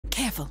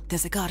Careful,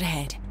 there's a guard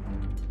ahead.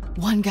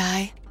 One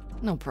guy?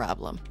 No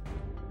problem.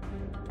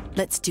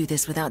 Let's do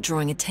this without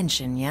drawing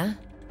attention, yeah?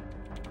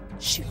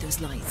 Shoot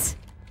those lights.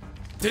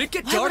 Did it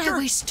get Why would darker? I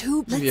waste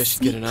two? Maybe I Let's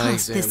should get sneak an eye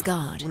past this exam.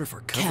 guard. Wonder if our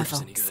cover's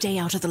Careful, any good. stay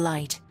out of the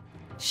light.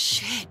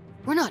 Shit,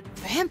 we're not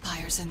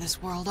vampires in this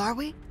world, are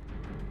we?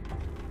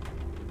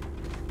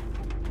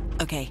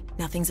 Okay,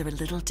 now things are a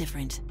little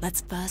different. Let's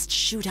first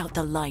shoot out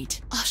the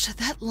light. Asha,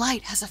 that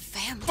light has a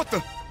family. What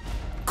the?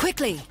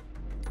 Quickly!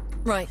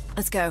 Right,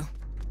 let's go.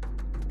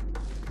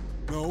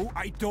 No,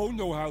 I don't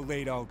know how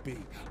late I'll be.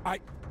 I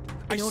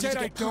In order said to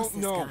I get past don't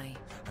this know. guy.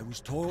 I was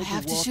told I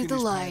have to walk shoot in the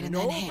this light and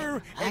pattern then hit.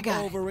 over I and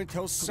got it. over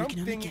until But we can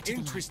only something get to the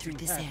light through interesting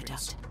this air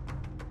happens.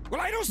 duct. Well,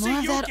 I don't see More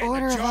of you that getting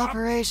order a of job.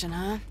 operation,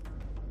 huh?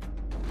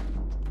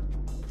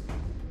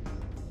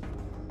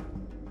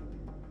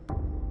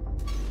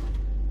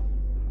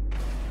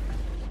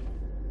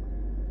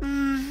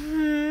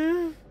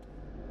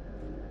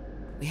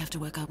 We have to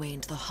work our way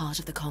into the heart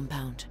of the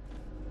compound.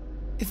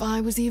 If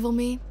I was evil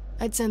me,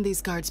 I'd send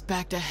these guards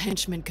back to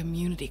Henchman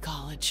Community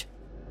College.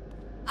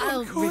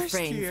 I'll course,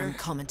 refrain dear. from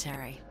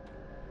commentary.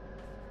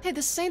 Hey,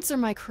 the Saints are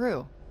my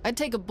crew. I'd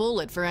take a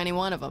bullet for any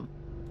one of them.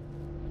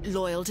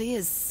 Loyalty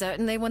is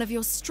certainly one of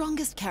your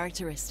strongest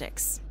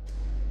characteristics.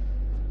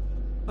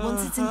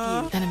 Once it's in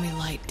view, Enemy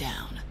light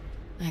down.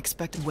 I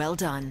expect... well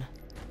done.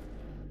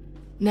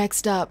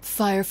 Next up,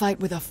 firefight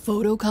with a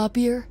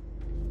photocopier?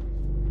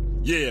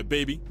 Yeah,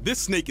 baby. This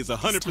snake is This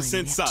 100% time we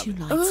have solid. 2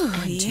 lights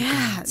Oh, and 2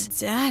 yeah, guards.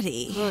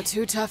 Daddy. Oh,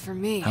 too tough for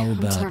me. How I'm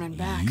about turning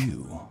back.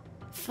 you?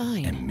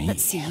 Fine. And me.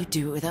 Let's see you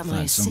do it without my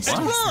Find some assistance.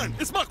 Hey, fun. run!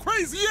 It's my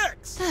crazy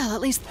ex! Well,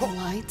 at least the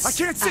lights. I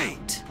can't see.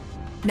 out.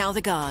 Now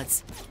the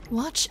guards.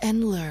 Watch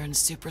and learn,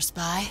 Super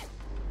Spy.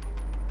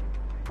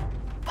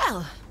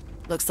 Well,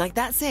 looks like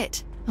that's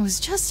it. I was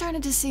just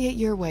starting to see it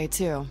your way,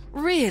 too.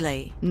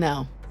 Really?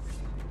 No.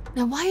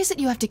 Now, why is it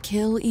you have to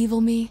kill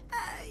evil me?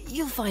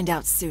 You'll find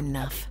out soon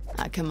enough.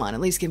 Ah, come on, at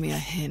least give me a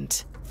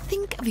hint.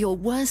 Think of your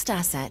worst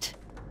asset,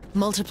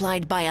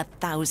 multiplied by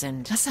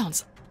 1,000. That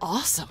sounds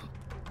awesome.